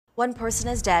One person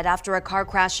is dead after a car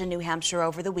crash in New Hampshire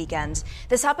over the weekend.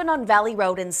 This happened on Valley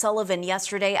Road in Sullivan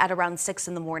yesterday at around 6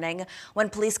 in the morning.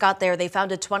 When police got there, they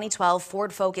found a 2012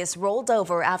 Ford Focus rolled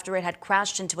over after it had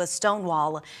crashed into a stone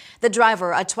wall. The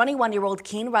driver, a 21-year-old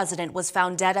Keene resident, was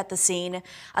found dead at the scene.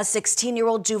 A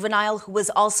 16-year-old juvenile who was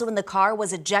also in the car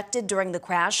was ejected during the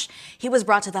crash. He was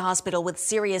brought to the hospital with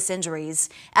serious injuries.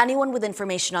 Anyone with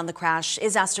information on the crash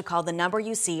is asked to call the number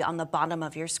you see on the bottom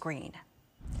of your screen.